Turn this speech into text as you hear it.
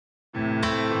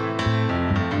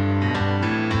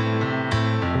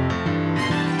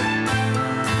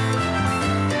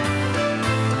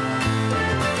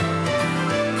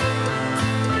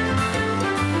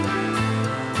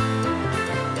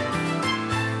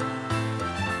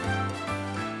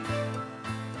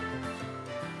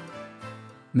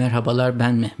Merhabalar,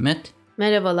 ben Mehmet.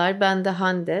 Merhabalar, ben de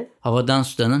Hande. Havadan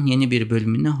Sudan'ın yeni bir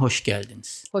bölümüne hoş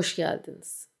geldiniz. Hoş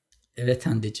geldiniz. Evet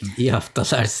Hande'cim, iyi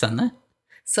haftalar sana.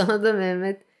 Sana da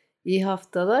Mehmet, iyi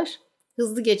haftalar.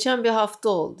 Hızlı geçen bir hafta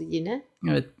oldu yine.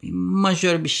 Evet,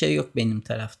 majör bir şey yok benim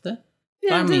tarafta. Bir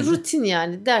de rutin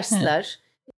yani dersler,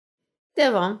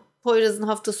 devam. Poyraz'ın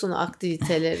hafta sonu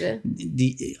aktiviteleri.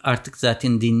 Artık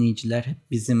zaten dinleyiciler hep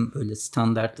bizim öyle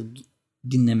standartı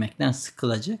dinlemekten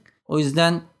sıkılacak. O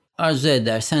yüzden arzu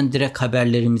edersen direkt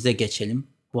haberlerimize geçelim.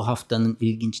 Bu haftanın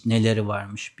ilginç neleri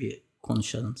varmış bir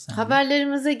konuşalım seninle.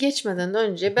 Haberlerimize geçmeden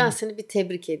önce ben seni bir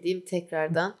tebrik edeyim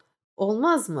tekrardan.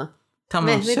 Olmaz mı? Tamam,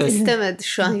 Mehmet söyle. istemedi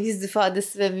şu an yüz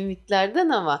ifadesi ve mimiklerden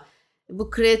ama bu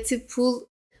Creative Pool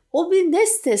o bir ne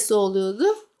sitesi oluyordu?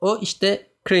 O işte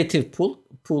Creative Pool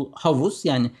havuz,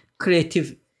 yani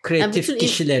kreatif yani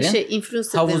kişilerin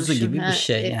havuzu gibi bir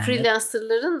şey. Yani.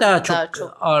 Freelancerların daha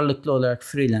çok ağırlıklı olarak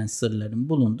freelancerların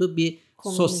bulunduğu bir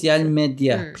sosyal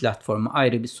medya platformu.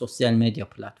 Ayrı bir sosyal medya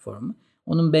platformu.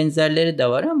 Onun benzerleri de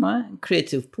var ama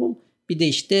Creative Pool bir de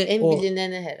işte en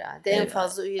bilineni herhalde. En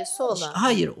fazla üyesi olan.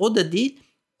 Hayır, o da değil.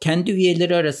 Kendi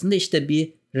üyeleri arasında işte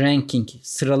bir ranking,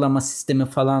 sıralama sistemi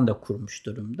falan da kurmuş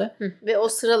durumda. Ve o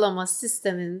sıralama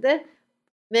sisteminde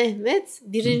Mehmet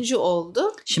birinci oldu.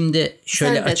 Şimdi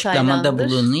şöyle açıklamada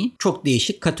bulunayım. Çok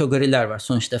değişik kategoriler var.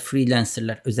 Sonuçta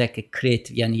freelancerlar, özellikle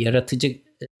kreatif yani yaratıcı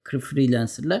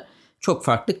freelancerlar çok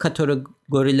farklı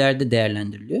kategorilerde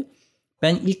değerlendiriliyor.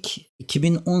 Ben ilk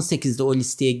 2018'de o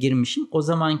listeye girmişim. O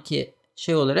zamanki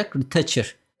olarak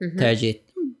Retoucher tercih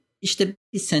ettim. İşte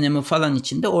bir senemi falan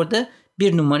içinde orada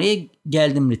bir numaraya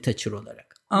geldim Retoucher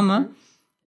olarak. Ama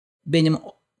benim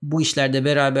bu işlerde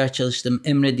beraber çalıştığım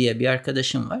Emre diye bir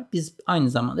arkadaşım var. Biz aynı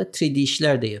zamanda 3D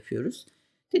işler de yapıyoruz.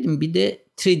 Dedim bir de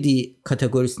 3D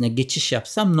kategorisine geçiş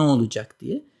yapsam ne olacak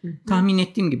diye. Tahmin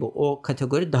ettiğim gibi o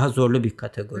kategori daha zorlu bir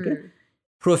kategori.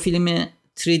 Profilimi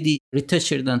 3D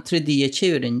Retoucher'dan 3D'ye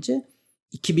çevirince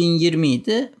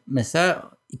 2020'ydi.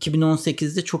 Mesela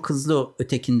 2018'de çok hızlı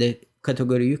ötekinde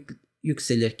kategori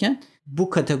yükselirken bu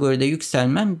kategoride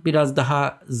yükselmem biraz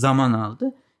daha zaman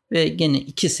aldı. Ve gene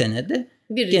 2 senede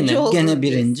gene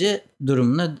birinci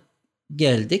durumuna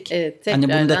geldik. Evet, hani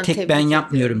bunu da tek ben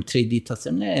yapmıyorum 3D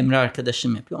tasarımını. Emre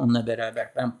arkadaşım yapıyor. Onunla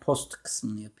beraber ben post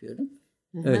kısmını yapıyorum.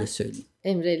 Öyle söyleyeyim.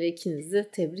 Emre ile ikinizi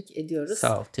tebrik ediyoruz.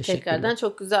 Sağ ol, teşekkürler. Tekrardan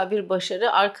çok güzel bir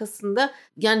başarı. Arkasında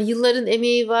yani yılların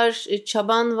emeği var,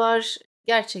 çaban var.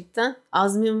 Gerçekten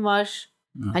azmin var.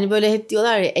 Hani böyle hep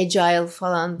diyorlar ya agile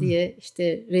falan diye,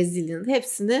 işte resilient,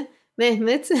 hepsini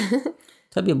Mehmet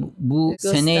Tabii bu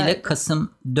seneyle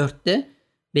Kasım 4'te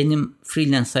benim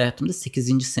freelance hayatımda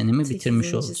 8. senemi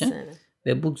bitirmiş olacağım.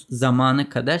 Ve bu zamana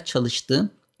kadar çalıştığım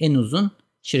en uzun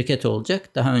şirket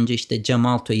olacak. Daha önce işte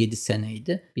Gemalto 7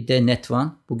 seneydi. Bir de Net1,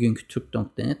 bugünkü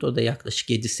Türk.net, o da yaklaşık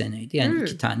 7 seneydi. Yani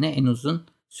 2 tane en uzun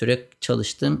süre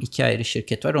çalıştığım 2 ayrı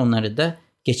şirket var. Onları da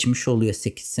geçmiş oluyor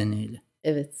 8 seneyle.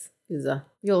 Evet, güzel.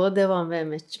 Yola devam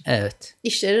Mehmetciğim. Evet.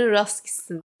 İşlerin rast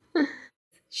gitsin.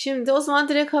 Şimdi o zaman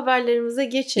direkt haberlerimize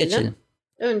geçelim.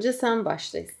 Önce sen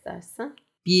başla istersen.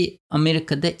 Bir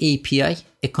Amerika'da API,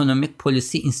 Economic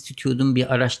Policy Institute'un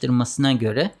bir araştırmasına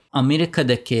göre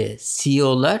Amerika'daki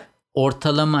CEO'lar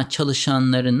ortalama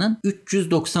çalışanlarının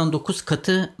 399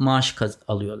 katı maaş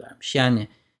alıyorlarmış. Yani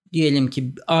diyelim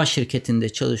ki A şirketinde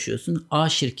çalışıyorsun. A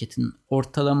şirketinin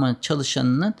ortalama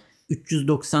çalışanının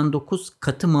 399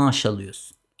 katı maaş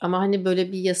alıyorsun. Ama hani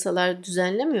böyle bir yasalar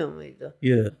düzenlemiyor muydu?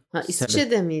 Yok.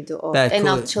 İsviçre'de miydi o? Belki en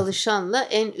alt çalışanla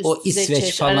en üst o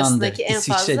İsveç arasındaki en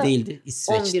İsviçre fazla değildi.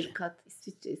 11 kat.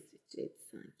 İsviçre'ydi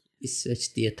sanki.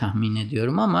 İsveç diye tahmin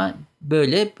ediyorum ama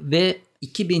böyle. Ve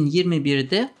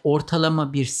 2021'de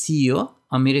ortalama bir CEO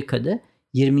Amerika'da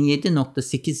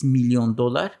 27.8 milyon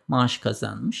dolar maaş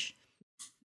kazanmış.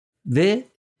 Ve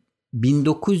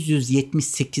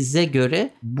 1978'e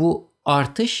göre bu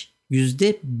artış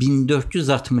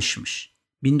 %1460'mış.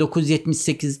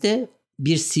 1978'de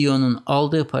bir CEO'nun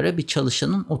aldığı para bir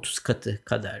çalışanın 30 katı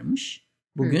kadarmış.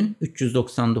 Bugün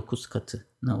 399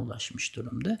 katına ulaşmış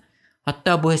durumda.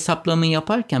 Hatta bu hesaplamayı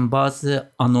yaparken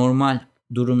bazı anormal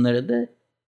durumları da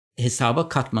hesaba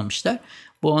katmamışlar.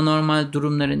 Bu anormal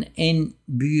durumların en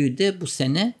büyüğü de bu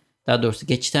sene, daha doğrusu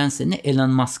geçen sene Elon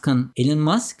Musk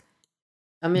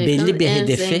Amerika'nın belli bir en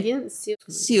hedefi, zengin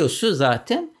CEO'su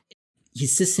zaten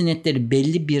hisse senetleri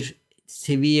belli bir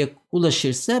seviyeye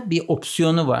ulaşırsa bir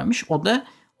opsiyonu varmış. O da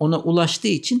ona ulaştığı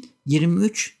için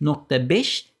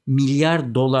 23.5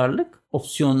 milyar dolarlık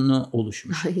opsiyonu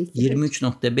oluşmuş.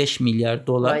 23.5 milyar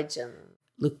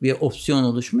dolarlık bir opsiyon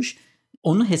oluşmuş.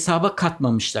 Onu hesaba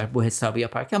katmamışlar bu hesabı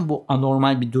yaparken. Bu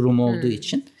anormal bir durum olduğu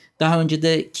için. Daha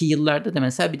önceki yıllarda da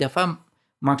mesela bir defa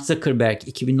Mark Zuckerberg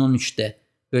 2013'te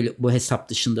böyle bu hesap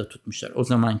dışında tutmuşlar. O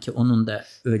zamanki onun da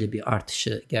öyle bir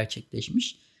artışı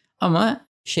gerçekleşmiş. Ama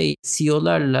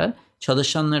CEO'larla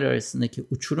çalışanlar arasındaki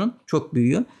uçurum çok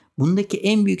büyüyor. Bundaki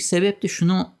en büyük sebep de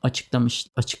şunu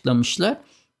açıklamışlar.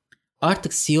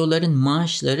 Artık CEO'ların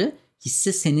maaşları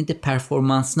hisse senedi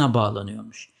performansına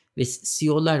bağlanıyormuş. Ve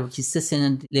CEO'lar hisse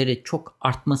senetleri çok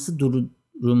artması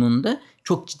durumunda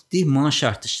çok ciddi maaş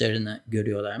artışlarını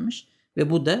görüyorlarmış. Ve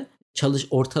bu da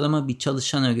ortalama bir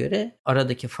çalışana göre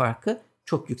aradaki farkı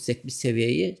çok yüksek bir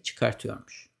seviyeye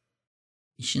çıkartıyormuş.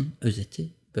 İşin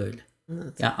özeti böyle.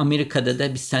 Evet. Yani Amerika'da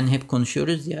da biz seninle hep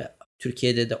konuşuyoruz ya,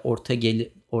 Türkiye'de de orta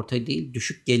değil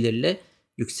düşük gelirle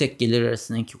yüksek gelir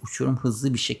arasındaki uçurum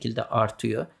hızlı bir şekilde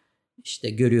artıyor. İşte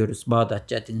görüyoruz Bağdat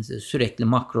Caddesi'nde sürekli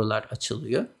makrolar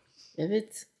açılıyor.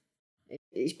 Evet.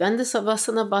 Ben de sabah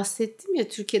sana bahsettim ya,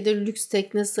 Türkiye'de lüks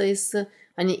tekne sayısı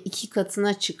hani 2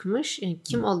 katına çıkmış. Yani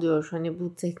kim alıyor hani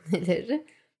bu tekneleri?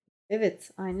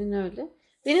 Evet, aynen öyle.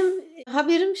 Benim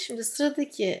haberim, şimdi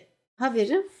sıradaki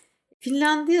haberim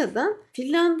Finlandiya'dan.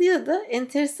 Finlandiya'da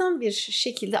enteresan bir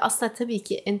şekilde, aslında tabii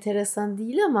ki enteresan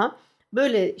değil ama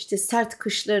böyle işte sert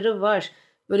kışları var.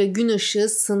 Böyle gün ışığı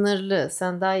sınırlı,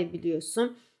 sen daha iyi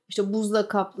biliyorsun. İşte buzla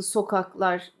kaplı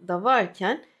sokaklar da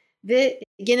varken ve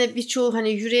gene birçoğu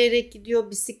hani yürüyerek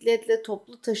gidiyor, bisikletle,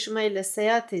 toplu taşımayla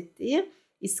seyahat ettiği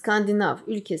İskandinav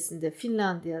ülkesinde,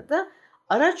 Finlandiya'da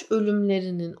araç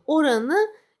ölümlerinin oranı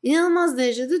inanılmaz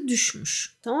derecede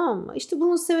düşmüş. Tamam mı? İşte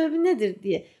bunun sebebi nedir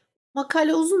diye.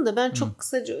 Makale uzun da ben çok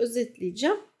kısaca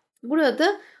özetleyeceğim.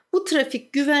 Burada bu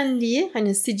trafik güvenliği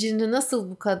hani sicilini nasıl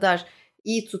bu kadar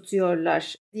iyi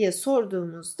tutuyorlar diye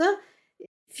sorduğumuzda,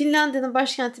 Finlandiya'nın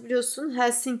başkenti biliyorsun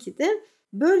Helsinki'de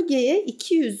bölgeye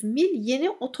 200 mil yeni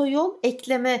otoyol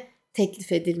ekleme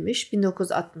teklif edilmiş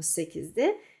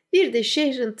 1968'de. Bir de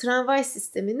şehrin tramvay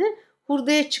sistemini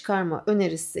hurdaya çıkarma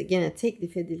önerisi gene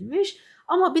teklif edilmiş.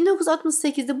 Ama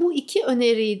 1968'de bu iki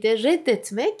öneriyi de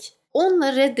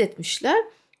reddetmişler.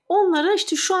 Onlara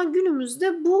işte şu an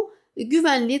günümüzde bu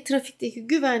güvenliği, trafikteki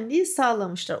güvenliği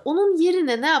sağlamışlar. Onun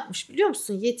yerine ne yapmış biliyor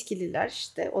musun yetkililer,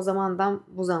 işte o zamandan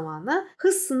bu zamana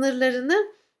hız sınırlarını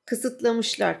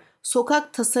kısıtlamışlar.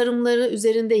 Sokak tasarımları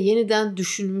üzerinde yeniden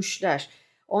düşünmüşler.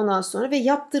 Ondan sonra ve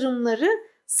yaptırımları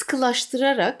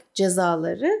sıkılaştırarak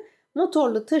cezaları,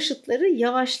 motorlu taşıtları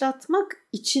yavaşlatmak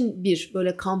için bir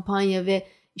böyle kampanya ve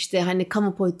işte hani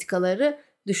kamu politikaları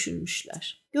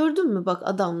düşünmüşler. Gördün mü bak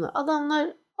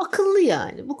adamlar akıllı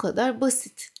yani, bu kadar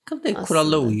basit.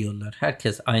 Kurala uyuyorlar.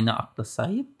 Herkes aynı akla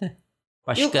sahip de.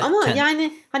 Yok ama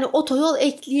yani hani otoyol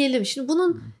ekleyelim. Şimdi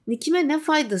bunun kime ne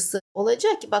faydası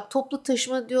olacak ki? Bak toplu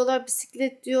taşıma diyorlar,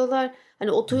 bisiklet diyorlar.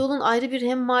 Hani otoyolun ayrı bir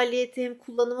hem maliyeti hem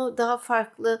kullanımı daha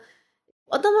farklı.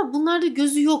 Adama bunlarda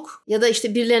gözü yok. Ya da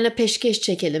işte birilerine peşkeş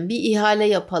çekelim, bir ihale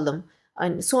yapalım.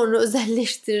 Hani sonra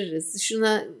özelleştiririz.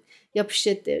 Şuna yapış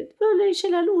ettiririz. Böyle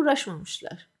şeylerle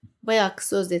uğraşmamışlar. Bayağı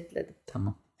kısa özetledim.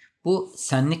 Tamam. Bu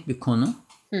senlik bir konu.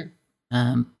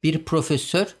 Bir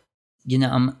profesör yine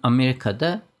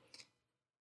Amerika'da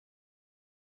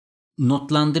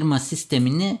notlandırma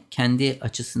sistemini kendi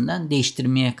açısından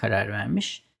değiştirmeye karar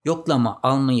vermiş. Yoklama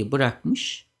almayı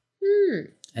bırakmış.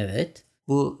 Evet.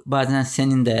 Bu bazen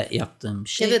senin de yaptığın bir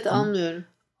şey. Evet, anlıyorum.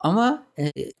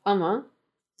 Ama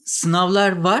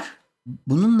sınavlar var.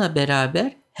 Bununla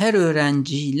beraber her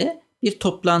öğrenciyle bir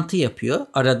toplantı yapıyor.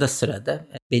 Arada sırada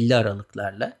belli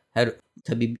aralıklarla.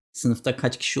 Tabii sınıfta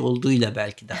kaç kişi olduğuyla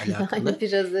belki de alakalı. Yani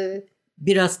biraz evet.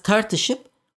 Biraz tartışıp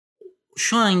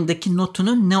şu andaki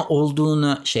notunun ne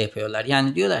olduğunu yapıyorlar.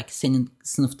 Yani diyorlar ki senin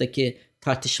sınıftaki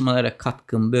tartışmalara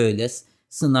katkın böyle,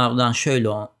 sınavdan şöyle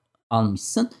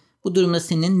almışsın. Bu durumda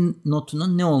senin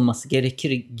notunun ne olması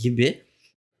gerekir gibi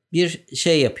bir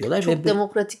şey yapıyorlar. Çok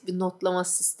demokratik bir notlama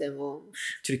sistemi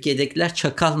olmuş. Türkiye'dekiler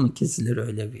çakal mı kezilir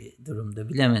öyle bir durumda,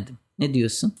 bilemedim. Ne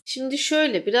diyorsun? Şimdi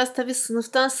şöyle, biraz tabii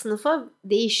sınıftan sınıfa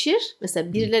değişir.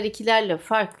 Mesela 1'ler 2'lerle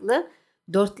farklı,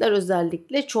 4'ler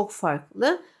özellikle çok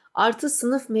farklı. Artı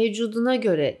sınıf mevcuduna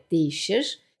göre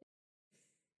değişir.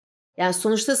 Yani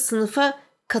sonuçta sınıfa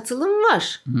katılım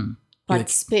var.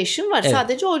 Participation var. Evet.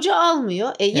 Sadece hoca almıyor.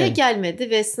 Ya gelmedi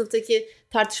ve sınıftaki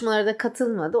tartışmalara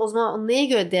katılmadı. O zaman onu neye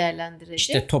göre değerlendirecek?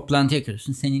 İşte toplantıya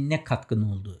görüyorsun. Senin ne katkın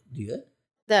oldu diyor.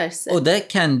 Derse. O da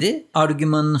kendi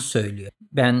argümanını söylüyor.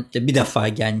 Ben de bir defa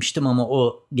gelmiştim ama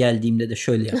o geldiğimde de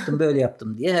şöyle yaptım böyle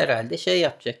yaptım diye herhalde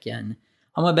yapacak yani.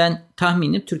 Ama ben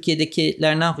tahminim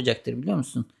Türkiye'dekiler ne yapacaktır biliyor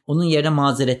musun? Onun yerine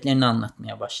mazeretlerini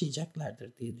anlatmaya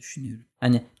başlayacaklardır diye düşünüyorum.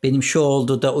 Hani benim şu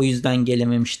oldu da o yüzden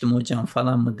gelememiştim hocam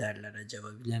falan mı derler acaba,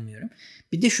 bilemiyorum.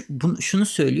 Bir de şunu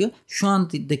söylüyor. Şu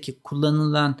andaki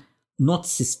kullanılan not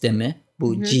sistemi,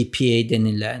 bu GPA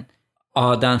denilen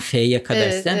A'dan F'ye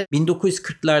kadar sistem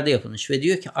 1940'larda yapılmış ve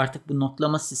diyor ki artık bu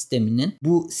notlama sisteminin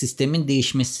bu sistemin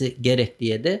değişmesi gerek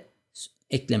diye de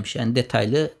eklemiş. Yani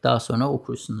detaylı daha sonra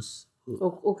okursunuz.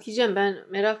 Okuyacağım, ben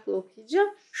merakla okuyacağım.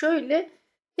 Şöyle,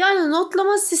 yani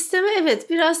notlama sistemi evet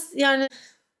biraz yani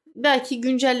belki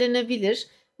güncellenebilir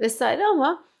vesaire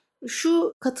ama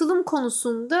şu katılım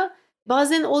konusunda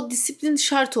bazen o disiplin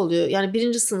şart oluyor. Yani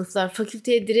birinci sınıflar,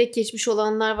 fakülteye direkt geçmiş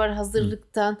olanlar var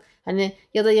hazırlıktan. Hani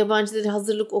ya da yabancı dil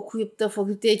hazırlık okuyup da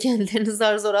fakülteye kendilerini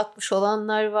zar zor atmış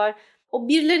olanlar var. O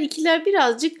birler ikiler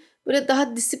birazcık böyle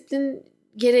daha disiplin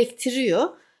gerektiriyor.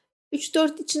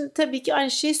 3-4 için tabii ki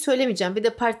aynı şeyi söylemeyeceğim. Bir de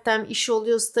part time iş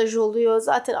oluyor, staj oluyor.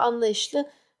 Zaten anlayışlı.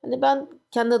 Hani ben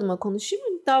kendi adıma konuşayım,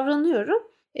 davranıyorum.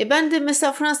 Ben de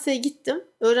mesela Fransa'ya gittim.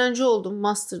 Öğrenci oldum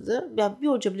master'da. Ya bir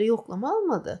hoca bile yoklama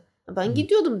almadı. Ben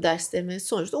gidiyordum derslerime.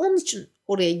 Sonuçta onun için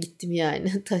oraya gittim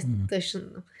yani.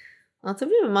 Taşındım.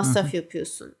 Anlatabiliyor muyum? Masraf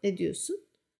yapıyorsun, ediyorsun.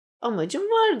 Amacım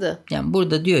vardı. Yani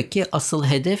burada diyor ki asıl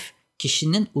hedef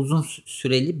kişinin uzun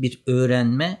süreli bir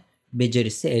öğrenme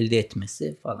becerisi elde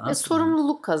etmesi falan. Ve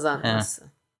sorumluluk kazanması.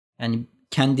 Yani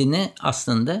kendini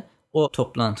aslında o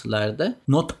toplantılarda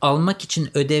not almak için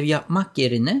ödev yapmak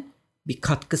yerine bir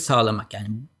katkı sağlamak. Yani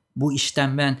bu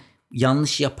işten ben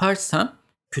yanlış yaparsam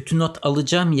kötü not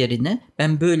alacağım yerine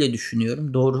ben böyle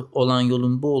düşünüyorum. Doğru olan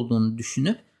yolun bu olduğunu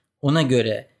düşünüp ona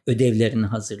göre ödevlerini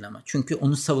hazırlama. Çünkü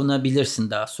onu savunabilirsin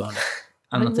daha sonra.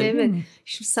 Anlatabiliyor muyum?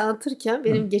 Şimdi sen anlatırken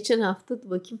benim geçen hafta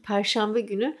bakayım Perşembe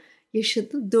günü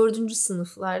yaşadığım 4.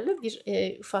 sınıflarla bir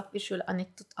ufak bir şöyle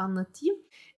anekdot anlatayım.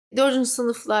 4.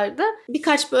 sınıflarda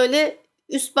birkaç böyle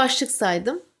üst başlık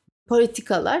saydım.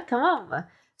 Politikalar, tamam mı?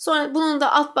 Sonra bunun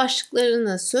da alt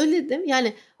başlıklarını söyledim.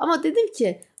 Yani ama dedim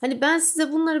ki hani ben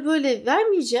size bunları böyle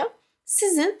vermeyeceğim.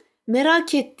 Sizin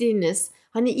merak ettiğiniz,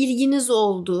 hani ilginiz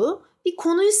olduğu bir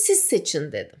konuyu siz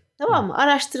seçin dedim. Tamam mı?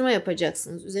 Araştırma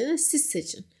yapacaksınız üzerine, siz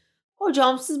seçin.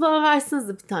 Hocam siz bana versiniz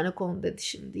de bir tane konu dedi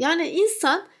şimdi. Yani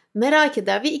insan merak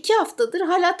eder ve 2 haftadır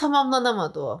hala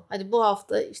tamamlanamadı o. Hadi bu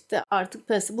hafta işte artık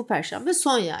bu perşembe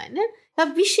son yani.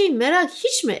 Ya bir şey merak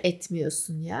hiç mi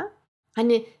etmiyorsun ya?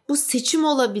 Hani bu seçim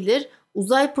olabilir,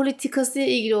 uzay politikası ile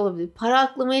ilgili olabilir, para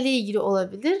aklama ile ilgili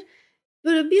olabilir.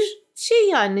 Böyle bir şey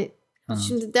yani.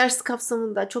 Şimdi ders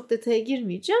kapsamında çok detaya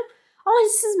girmeyeceğim. Ama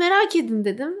siz merak edin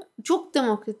dedim. Çok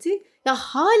demokratik. Ya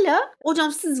hala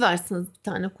hocam siz versiniz bir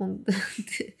tane konu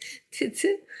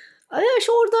dedi. Ya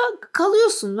işte orada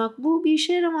kalıyorsun. Bak bu bir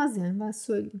işe yaramaz yani, ben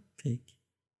söyleyeyim. Peki.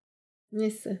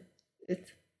 Neyse. Evet.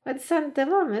 Hadi sen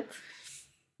devam et.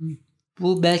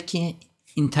 Bu belki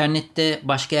internette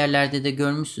başka yerlerde de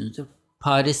görmüşsünüzdür.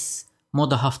 Paris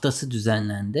Moda Haftası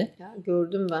düzenlendi. Ya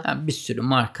gördüm ben. Yani bir sürü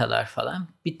markalar falan.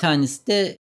 Bir tanesi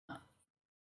de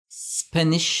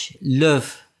Spanish Loewe,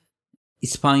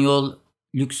 İspanyol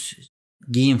lüks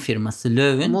giyim firması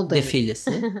Loewe'ün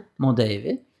defilesi, moda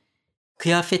evi.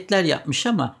 Kıyafetler yapmış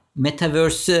ama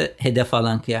Metaverse'ü hedef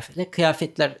alan kıyafetler.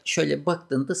 Kıyafetler şöyle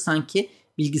baktığında sanki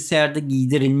bilgisayarda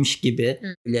giydirilmiş gibi,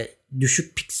 böyle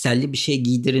düşük pikselli bir şey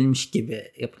giydirilmiş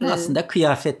gibi yapılıyor. Aslında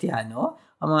kıyafet yani o.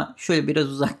 Ama şöyle biraz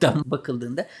uzaktan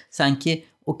bakıldığında sanki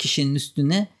o kişinin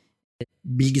üstüne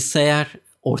bilgisayar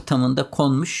ortamında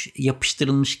konmuş,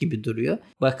 yapıştırılmış gibi duruyor.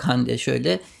 Bak Hande,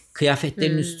 şöyle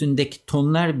kıyafetlerin üstündeki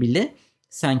tonlar bile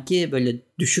sanki böyle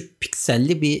düşük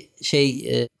pikselli bir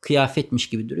şey kıyafetmiş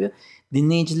gibi duruyor.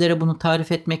 Dinleyicilere bunu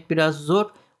tarif etmek biraz zor.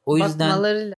 O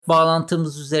yüzden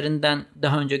bağlantımız üzerinden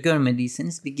daha önce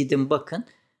görmediyseniz bir gidin bakın.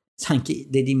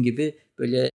 Sanki dediğim gibi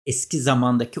böyle eski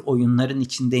zamandaki oyunların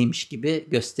içindeymiş gibi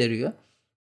gösteriyor.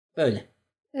 Böyle.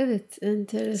 Evet,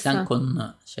 enteresan. Sen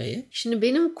konunu Şimdi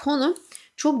benim konum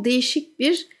çok değişik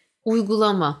bir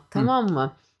uygulama, tamam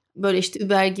mı? Böyle işte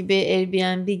Uber gibi,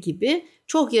 Airbnb gibi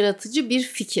çok yaratıcı bir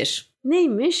fikir.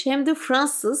 Neymiş? Hem de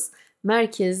Fransız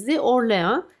merkezli,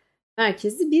 Orléans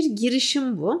merkezli bir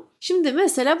girişim bu. Şimdi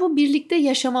mesela bu birlikte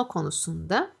yaşama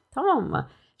konusunda, tamam mı?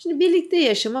 Şimdi birlikte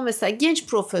yaşama mesela genç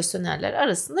profesyoneller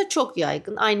arasında çok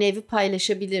yaygın. Aynı evi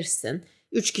paylaşabilirsin.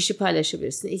 3 kişi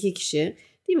paylaşabilirsin, 2 kişi.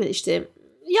 Değil mi? İşte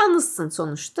yalnızsın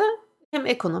sonuçta. Hem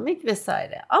ekonomik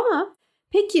vesaire. Ama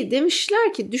peki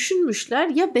demişler ki, düşünmüşler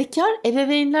ya bekar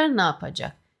ebeveynler ne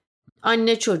yapacak?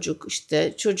 Anne çocuk,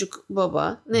 işte çocuk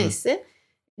baba, neyse.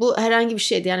 Bu herhangi bir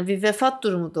şeydi, yani bir vefat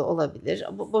durumu da olabilir,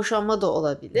 boşanma da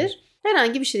olabilir.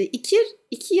 Herhangi bir şeyde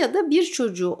iki ya da bir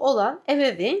çocuğu olan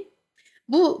ebeveyn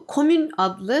bu komün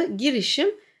adlı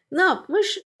girişim ne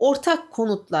yapmış? Ortak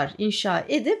konutlar inşa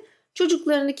edip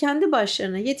çocuklarını kendi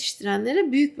başlarına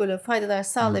yetiştirenlere büyük böyle faydalar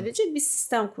sağlayabilecek bir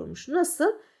sistem kurmuş.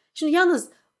 Nasıl? Şimdi yalnız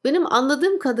benim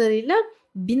anladığım kadarıyla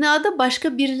binada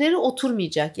başka birileri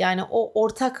oturmayacak. Yani o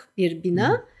ortak bir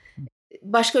bina.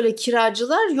 başka öyle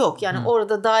kiracılar yok. Yani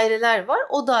orada daireler var.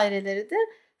 O daireleri de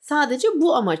sadece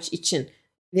bu amaç için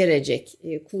verecek,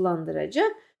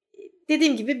 kullandıracak.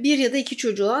 Dediğim gibi 1 ya da 2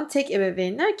 çocuğu olan tek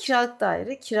ebeveynler kiralık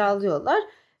daire kiralıyorlar.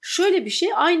 Şöyle bir şey,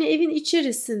 aynı evin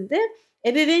içerisinde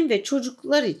ebeveyn ve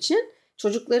çocukları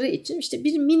için işte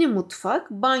bir mini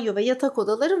mutfak, banyo ve yatak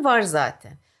odaları var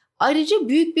zaten. Ayrıca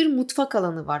büyük bir mutfak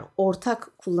alanı var.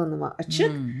 Ortak kullanıma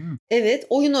açık. Evet,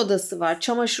 oyun odası var,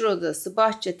 çamaşır odası,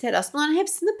 bahçe, teras. Bunların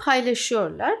hepsini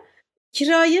paylaşıyorlar.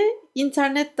 Kirayı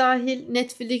internet dahil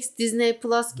Netflix, Disney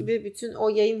Plus gibi bütün o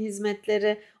yayın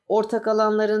hizmetleri, ortak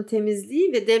alanların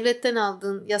temizliği ve devletten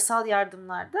aldığın yasal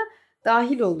yardımlar da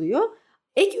dahil oluyor.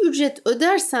 Ek ücret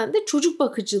ödersen de çocuk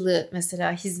bakıcılığı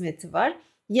mesela hizmeti var.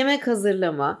 Yemek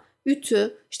hazırlama,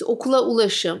 ütü, işte okula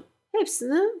ulaşım,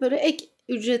 hepsini böyle ek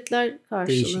ücretler karşılığında.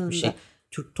 Değişik bir şey.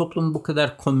 Türk toplumu bu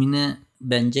kadar komine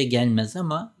bence gelmez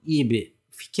ama iyi bir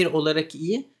fikir olarak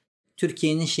iyi.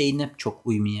 Türkiye'nin şeyine çok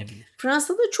uymayabilir.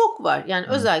 Fransa'da çok var. Yani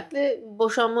özellikle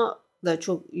boşanma da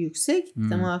çok yüksek.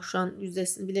 Ama şu an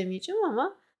yüzdesini bilemeyeceğim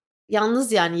ama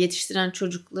yalnız yani yetiştiren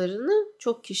çocuklarını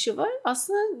çok kişi var.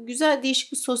 Aslında güzel,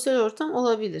 değişik bir sosyal ortam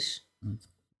olabilir.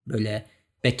 Böyle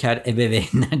bekar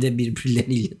ebeveynler de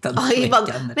birbirleriyle tanışmaya. Ay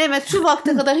bak Mehmet, şu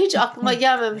vakte kadar hiç aklıma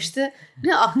gelmemişti.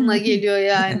 Ne aklına geliyor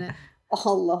yani?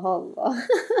 Allah Allah.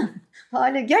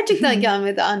 Hala gerçekten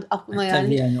gelmedi aklıma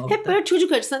yani. Hep böyle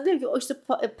çocuk açısından diyor ki o işte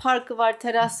parkı var,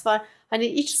 teras var.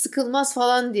 Hani hiç sıkılmaz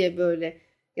falan diye böyle.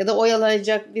 Ya da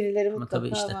oyalayacak birileri mutlaka var.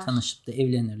 Ama tabii işte tanışıp da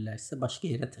evlenirlerse başka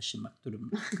yere taşınmak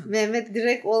durumunda. Mehmet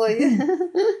direkt olayı.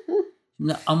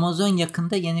 Şimdi Amazon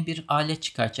yakında yeni bir alet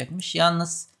çıkaracakmış.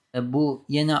 Yalnız bu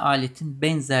yeni aletin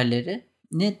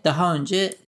benzerlerini daha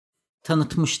önce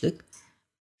tanıtmıştık.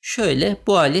 Şöyle,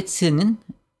 bu alet senin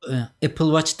Apple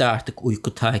Watch da artık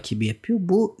uyku takibi yapıyor.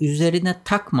 Bu üzerine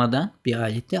takmadan bir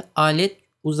aleti, alet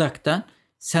uzaktan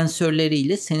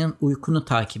sensörleriyle senin uykunu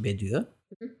takip ediyor.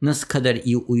 Nasıl kadar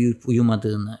iyi uyuyup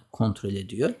uyumadığını kontrol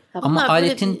ediyor. Ama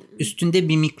aletin üstünde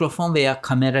bir mikrofon veya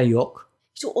kamera yok.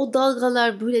 İşte o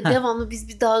dalgalar böyle devamlı biz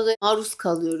bir dalgaya maruz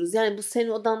kalıyoruz. Yani bu senin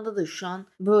odanda da şu an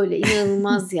böyle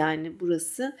inanılmaz yani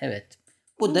burası. Evet.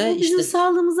 Bu da bizim işte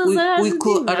sağlığımıza zararlı değil mi?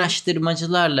 Uyku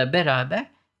araştırmacılarla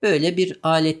beraber böyle bir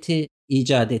aleti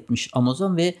icat etmiş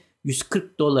Amazon ve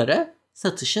 $140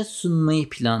 satışa sunmayı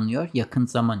planlıyor yakın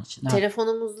zaman için.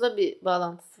 Telefonumuzla bir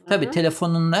bağlantısı var. Tabii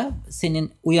telefonunla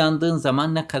senin uyandığın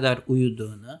zaman ne kadar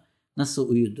uyuduğunu, nasıl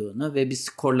uyuduğunu ve bir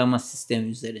skorlama sistemi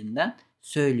üzerinden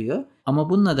söylüyor. Ama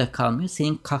bununla da kalmıyor.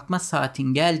 Senin kalkma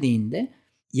saatin geldiğinde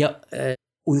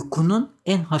uykunun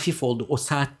en hafif olduğu o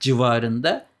saat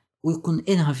civarında, uykunun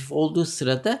en hafif olduğu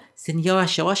sırada seni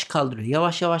yavaş yavaş kaldırıyor.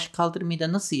 Yavaş yavaş kaldırmayı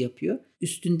da nasıl yapıyor?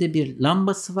 Üstünde bir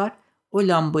lambası var. O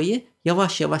lambayı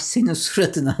yavaş yavaş senin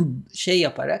suratına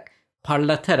yaparak,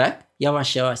 parlatarak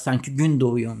yavaş yavaş sanki gün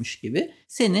doğuyormuş gibi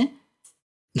seni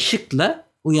ışıkla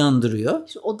uyandırıyor.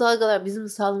 Şimdi o dalgalar bizim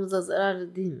sağlığımıza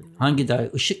zararlı değil mi? Hangi dalga?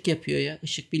 Işık yapıyor ya.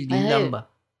 Işık bildiğin lamba.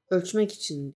 Ölçmek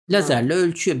için. Lazerle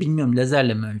ölçüyor. Bilmiyorum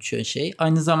lazerle mi ölçüyor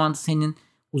Aynı zamanda senin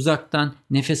uzaktan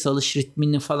nefes alış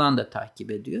ritmini falan da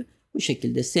takip ediyor. Bu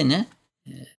şekilde seni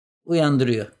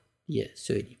uyandırıyor diye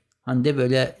söyleyeyim. Hande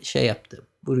böyle yaptı.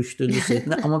 Buruşturdu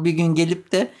sırtına ama bir gün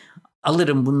gelip de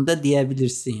alırım bunu da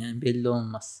diyebilirsin yani, belli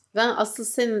olmaz. Ben asıl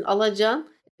senin alacağın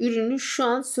ürünü şu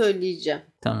an söyleyeceğim.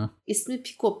 Tamam. İsmi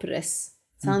Picopress.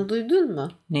 Sen duydun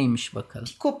mu? Neymiş bakalım?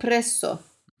 Picopresso.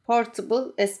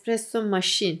 Portable Espresso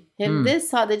Machine. Hem de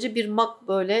sadece bir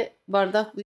böyle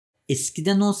bardak.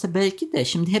 Eskiden olsa belki de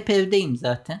şimdi hep evdeyim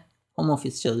zaten. Home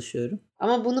office çalışıyorum.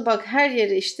 Ama bunu bak her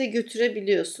yere işte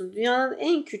götürebiliyorsun. Dünyanın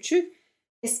en küçük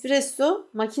espresso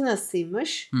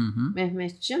makinasıymış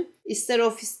Mehmetciğim. İster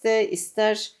ofiste,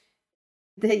 ister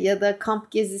de ya da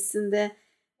kamp gezisinde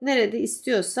nerede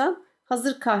istiyorsan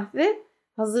hazır kahve,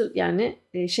 yani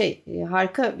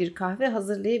harika bir kahve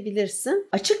hazırlayabilirsin.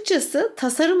 Açıkçası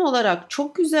tasarım olarak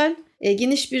çok güzel.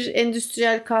 Geniş bir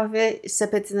endüstriyel kahve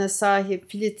sepetine sahip,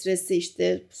 filtresi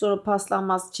işte sonra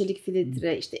paslanmaz çelik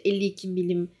filtre, işte 52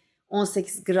 milim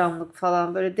 18 gramlık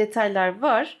falan böyle detaylar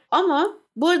var. Ama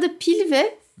bu arada pil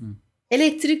ve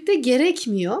elektrikte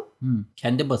gerekmiyor.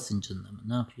 Kendi basıncında mı?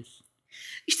 Ne yapıyorsun?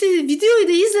 İşte videoyu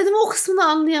da izledim, o kısmını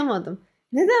anlayamadım.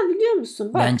 Neden biliyor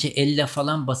musun? Bak, bence elle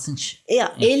falan basınç.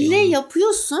 Elle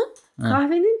yapıyorsun.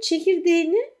 Kahvenin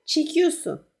çekirdeğini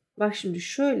çekiyorsun. Bak şimdi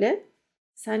şöyle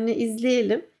seninle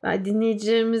izleyelim.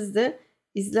 Dinleyicilerimiz de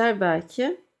izler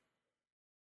belki.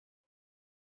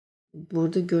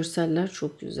 Burada görseller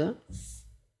çok güzel.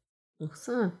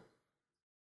 Baksana.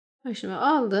 Bak şimdi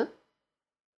aldı.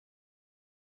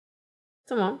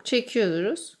 Tamam,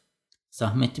 çekiyoruz.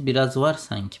 Zahmeti biraz var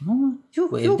sanki ama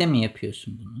yok, bu evde mi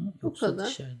yapıyorsun bunu? Yoksa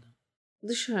kadar.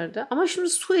 Dışarıda. Ama şimdi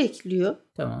su ekliyor.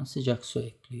 Tamam, sıcak su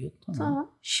ekliyor.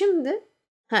 Tamam. Şimdi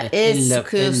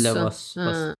sıkıyorsun. Elle bas.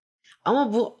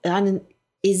 Ama bu yani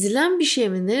ezilen bir şey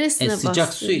mi? Neresine bastın?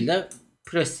 Sıcak suyla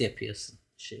pres yapıyorsun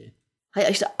şeyi. Hayır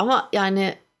işte ama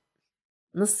yani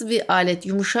nasıl bir alet?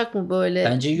 Yumuşak mı böyle?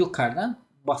 Bence yukarıdan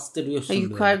bastırıyorsun böyle.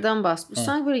 Yukarıdan bas. Bu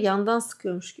sanki böyle yandan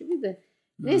sıkıyormuş gibi de.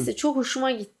 Neyse çok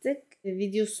hoşuma gitti.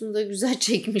 Videosunu da güzel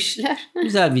çekmişler.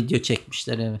 Güzel video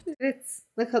çekmişler, evet. Evet.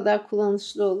 Ne kadar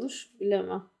kullanışlı olur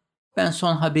bilemem. Ben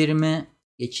son haberime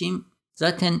geçeyim.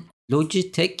 Zaten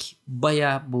Logitech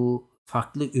bayağı bu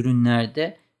farklı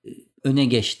ürünlerde öne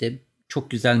geçti.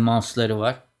 Çok güzel mouse'ları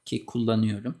var ki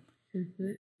kullanıyorum.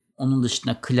 Onun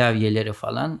dışında klavyeleri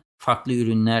falan farklı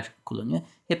ürünler kullanıyor.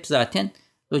 Hep zaten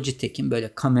Logitech'in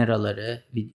böyle kameraları,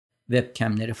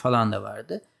 webcamleri falan da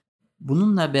vardı.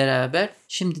 Bununla beraber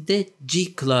şimdi de G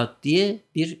Cloud diye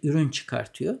bir ürün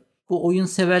çıkartıyor. Bu oyun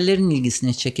severlerin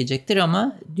ilgisini çekecektir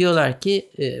ama diyorlar ki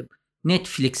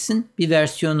Netflix'in bir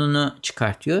versiyonunu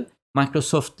çıkartıyor.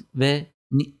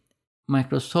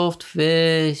 Microsoft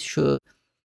ve şu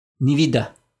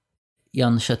Nvidia,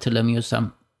 yanlış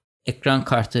hatırlamıyorsam, ekran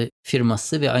kartı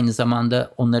firması ve aynı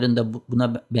zamanda onların da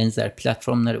buna benzer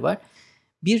platformları var.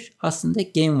 Bir aslında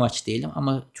Game Watch diyelim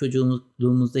ama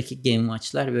çocukluğumuzdaki Game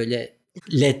Watch'lar böyle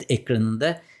LED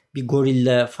ekranında bir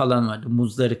gorilla falan vardı.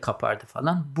 Muzları kapardı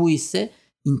falan. Bu ise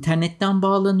internetten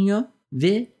bağlanıyor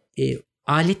ve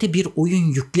alete bir oyun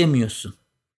yüklemiyorsun.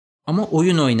 Ama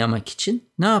oyun oynamak için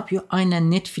ne yapıyor?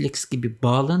 Aynen Netflix gibi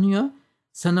bağlanıyor.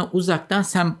 Sana uzaktan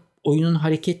sen oyunun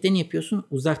hareketlerini yapıyorsun.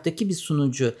 Uzaktaki bir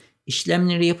sunucu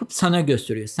işlemleri yapıp sana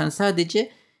gösteriyor. Sen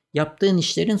sadece yaptığın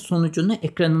işlerin sonucunu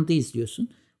ekranında izliyorsun.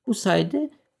 Bu sayede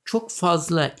çok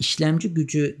fazla işlemci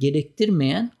gücü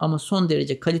gerektirmeyen ama son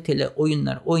derece kaliteli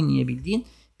oyunlar oynayabildiğin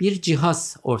bir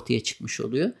cihaz ortaya çıkmış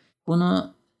oluyor.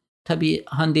 Bunu tabii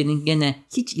Hande'nin gene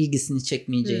hiç ilgisini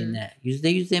çekmeyeceğine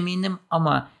 %100 eminim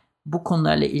ama bu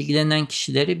konularla ilgilenen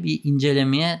kişileri bir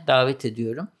incelemeye davet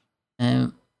ediyorum.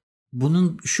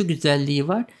 Bunun şu güzelliği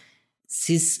var.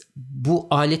 Siz bu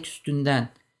alet üstünden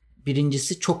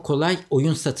birincisi çok kolay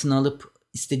oyun satın alıp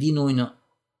istediğin oyunu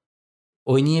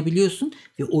oynayabiliyorsun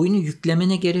ve oyunu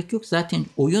yüklemene gerek yok. Zaten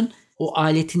oyun o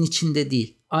aletin içinde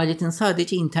değil. Aletin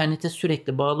sadece internete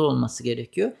sürekli bağlı olması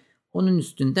gerekiyor. Onun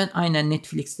üstünden aynen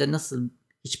Netflix'te nasıl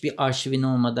hiçbir arşivin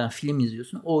olmadan film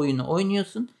izliyorsun, o oyunu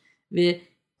oynuyorsun ve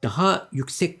daha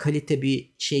yüksek kalite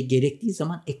bir şey gerektiği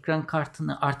zaman ekran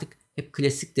kartını artık hep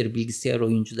klasiktir bilgisayar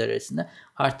oyuncuları arasında.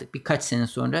 Artık birkaç sene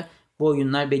sonra bu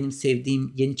oyunlar benim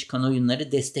sevdiğim yeni çıkan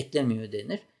oyunları desteklemiyor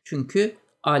denir. Çünkü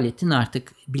aletin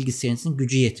artık bilgisayarınızın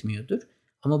gücü yetmiyordur.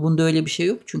 Ama bunda öyle bir şey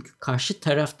yok. Çünkü karşı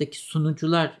taraftaki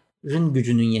sunucuların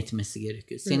gücünün yetmesi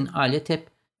gerekiyor. Senin alet hep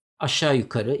aşağı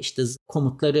yukarı işte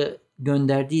komutları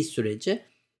gönderdiği sürece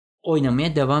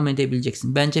oynamaya devam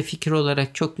edebileceksin. Bence fikir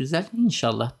olarak çok güzel.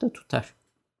 İnşallah da tutar.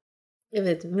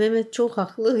 Evet, Mehmet çok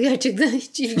haklı. Gerçekten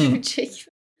hiç ilgimi çekmiyor.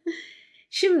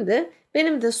 Şimdi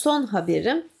benim de son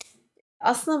haberim.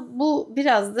 Aslında bu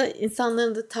biraz da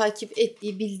insanların da takip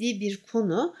ettiği, bildiği bir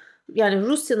konu. Yani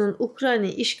Rusya'nın Ukrayna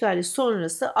işgali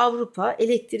sonrası Avrupa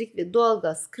elektrik ve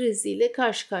doğalgaz kriziyle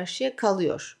karşı karşıya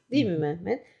kalıyor. Değil mi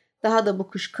Mehmet? Daha da bu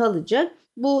kış kalacak.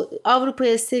 Bu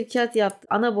Avrupa'ya sevkiyat yaptığı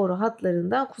ana boru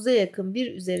hatlarından kuzeye yakın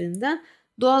bir üzerinden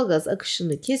doğalgaz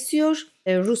akışını kesiyor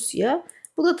Rusya.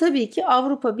 Bu da tabii ki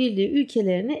Avrupa Birliği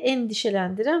ülkelerini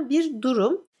endişelendiren bir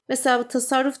durum. Mesela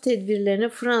tasarruf tedbirlerine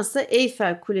Fransa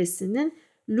Eyfel Kulesi'nin,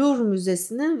 Louvre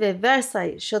Müzesi'nin ve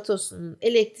Versailles Şatosu'nun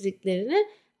elektriklerini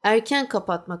erken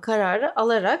kapatma kararı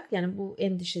alarak yani bu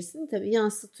endişesini tabii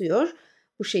yansıtıyor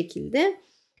bu şekilde.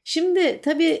 Şimdi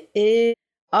tabii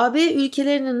AB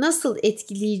ülkelerini nasıl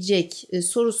etkileyecek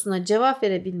sorusuna cevap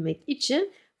verebilmek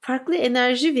için farklı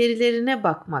enerji verilerine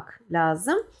bakmak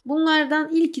lazım.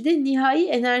 Bunlardan ilki de nihai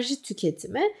enerji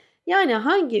tüketimi. Yani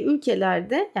hangi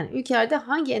ülkelerde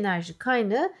hangi enerji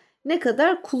kaynağı ne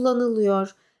kadar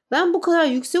kullanılıyor? Ben bu kadar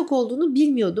yüksek olduğunu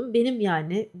bilmiyordum. Benim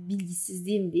yani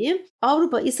bilgisizliğim diyeyim.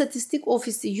 Avrupa İstatistik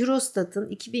Ofisi Eurostat'ın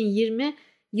 2020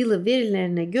 yılı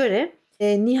verilerine göre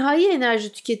nihai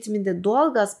enerji tüketiminde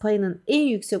doğalgaz payının en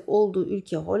yüksek olduğu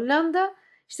ülke Hollanda.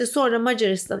 İşte sonra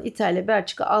Macaristan, İtalya,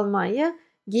 Belçika, Almanya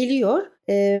geliyor.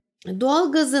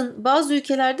 Bazı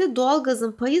ülkelerde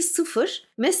doğalgazın payı 0.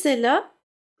 Mesela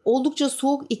oldukça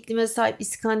soğuk iklime sahip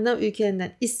İskandinav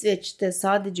ülkelerinden İsveç'te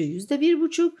sadece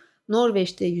 %1,5,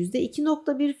 Norveç'te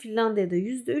 %2,1, Finlandiya'da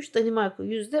 %3, Danimarka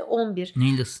 %11.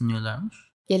 Neyle ısınıyorlarmış?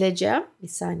 Geleceğim bir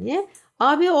saniye.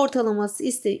 AB ortalaması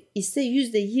ise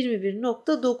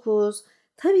 %21,9.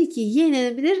 Tabii ki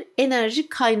yenilenebilir enerji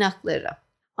kaynakları.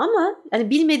 Ama yani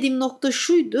bilmediğim nokta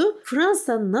şuydu.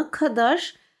 Fransa ne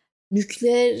kadar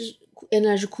nükleer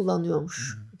enerji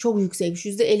kullanıyormuş. Çok yüksekmiş.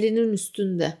 %50'nin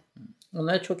üstünde.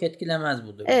 Onları çok etkilemez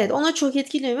bu durum. Evet, ona çok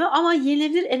etkilemiyor ama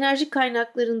yenilenebilir enerji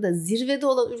kaynaklarında zirvede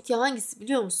olan ülke hangisi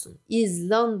biliyor musun?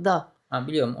 İzlanda.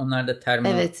 Biliyorum, onlar da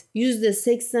termal. Evet,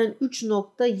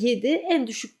 %83.7, en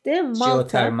düşükte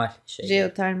Malta.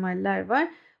 Jeotermaller var.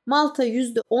 Malta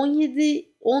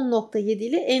 %10.7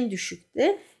 ile en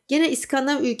düşükte. Gene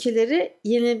İskandinav ülkeleri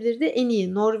yenilebilirde en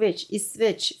iyi. Norveç,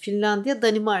 İsveç, Finlandiya,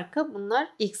 Danimarka, bunlar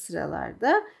ilk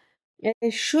sıralarda.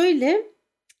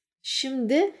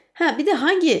 Şimdi bir de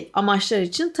hangi amaçlar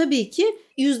için? Tabii ki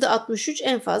 %63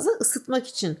 en fazla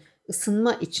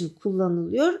ısınma için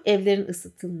kullanılıyor. Evlerin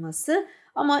ısıtılması.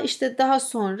 Ama işte daha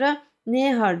sonra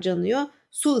neye harcanıyor?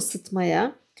 Su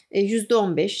ısıtmaya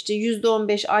 %15, işte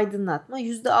 %15 aydınlatma,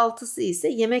 %6'sı ise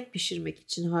yemek pişirmek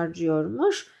için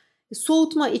harcıyormuş.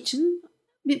 Soğutma için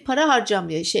bir para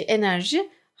harcanmıyor, enerji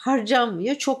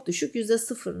harcanmıyor. Çok düşük,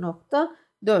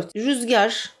 %0.4.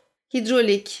 Rüzgar,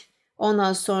 hidrolik,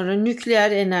 ondan sonra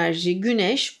nükleer enerji,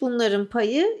 güneş, bunların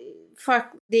payı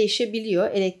farklı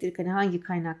değişebiliyor. Elektrik hangi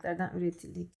kaynaklardan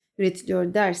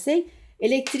üretiliyor dersek,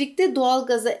 elektrikte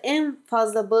doğalgaza en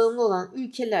fazla bağımlı olan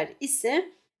ülkeler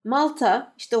ise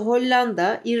Malta, işte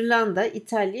Hollanda, İrlanda,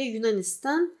 İtalya,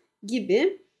 Yunanistan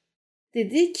gibi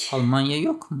dedik. Almanya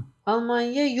yok mu?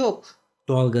 Almanya yok.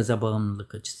 Doğalgaza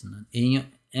bağımlılık açısından.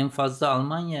 En fazla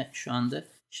Almanya şu anda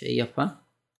yapan.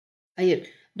 Hayır.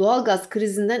 Doğalgaz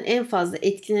krizinden en fazla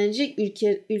etkilenecek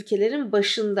ülkelerin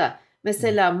başında.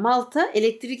 Mesela Malta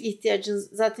elektrik ihtiyacının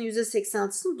zaten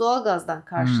 %86'sını doğalgazdan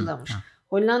karşılamış.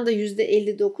 Hollanda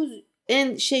 %59,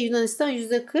 Yunanistan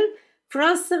 %40.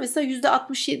 Fransa mesela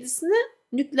 %67'sini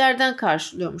nükleerden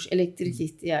karşılıyormuş elektrik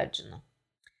ihtiyacını.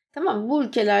 Tamam, bu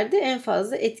ülkelerde en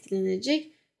fazla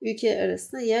etkilenecek ülkeler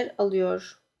arasında yer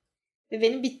alıyor. Ve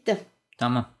benim bitti.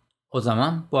 Tamam. O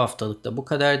zaman bu haftalık da bu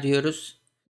kadar diyoruz.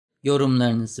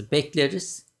 Yorumlarınızı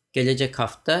bekleriz. Gelecek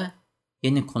hafta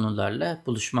yeni konularla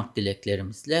buluşmak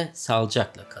dileklerimizle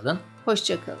sağlıcakla kalın.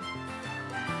 Hoşça kalın.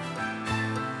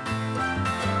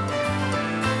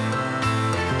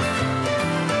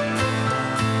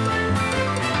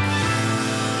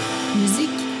 Müzik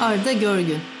Arda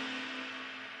Görgün.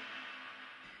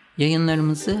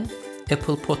 Yayınlarımızı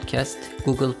Apple Podcast,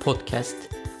 Google Podcast,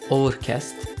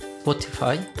 Overcast,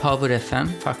 Spotify, Power FM,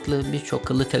 farklı birçok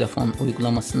akıllı telefon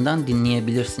uygulamasından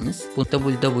dinleyebilirsiniz. Bu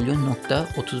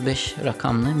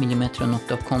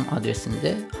www.35rakamlı-mm.com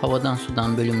adresinde Havadan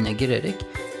Sudan bölümüne girerek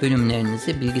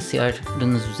bölümlerinizi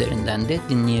bilgisayarınız üzerinden de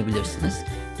dinleyebilirsiniz.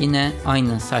 Yine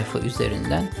aynı sayfa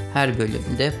üzerinden her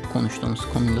bölümde konuştuğumuz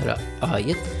konulara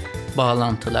ait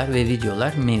bağlantılar ve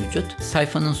videolar mevcut.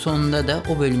 Sayfanın sonunda da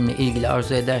o bölümle ilgili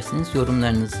arzu ederseniz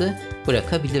yorumlarınızı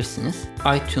bırakabilirsiniz.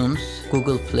 iTunes,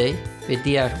 Google Play ve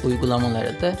diğer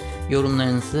uygulamalara da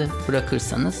yorumlarınızı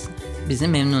bırakırsanız bizi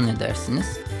memnun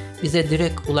edersiniz. Bize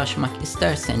direkt ulaşmak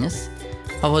isterseniz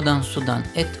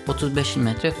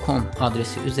havadansudan@35mm.com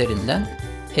adresi üzerinden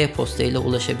e-posta ile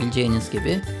ulaşabileceğiniz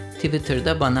gibi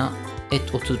Twitter'da bana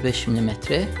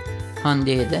 @35mm,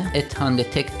 Hande'ye de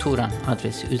 @handetekturan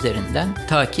adresi üzerinden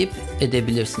takip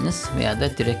edebilirsiniz veya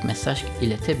da direkt mesaj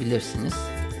iletebilirsiniz.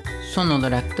 Son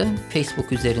olarak da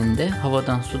Facebook üzerinde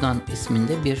Havadan Sudan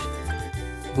isminde bir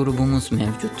grubumuz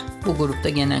mevcut. Bu grupta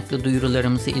genellikle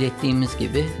duyurularımızı ilettiğimiz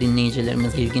gibi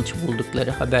dinleyicilerimiz ilginç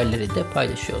buldukları haberleri de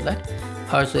paylaşıyorlar.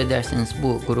 Arzu ederseniz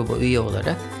bu gruba üye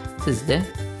olarak siz de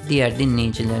diğer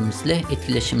dinleyicilerimizle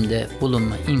etkileşimde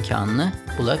bulunma imkanını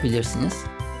bulabilirsiniz.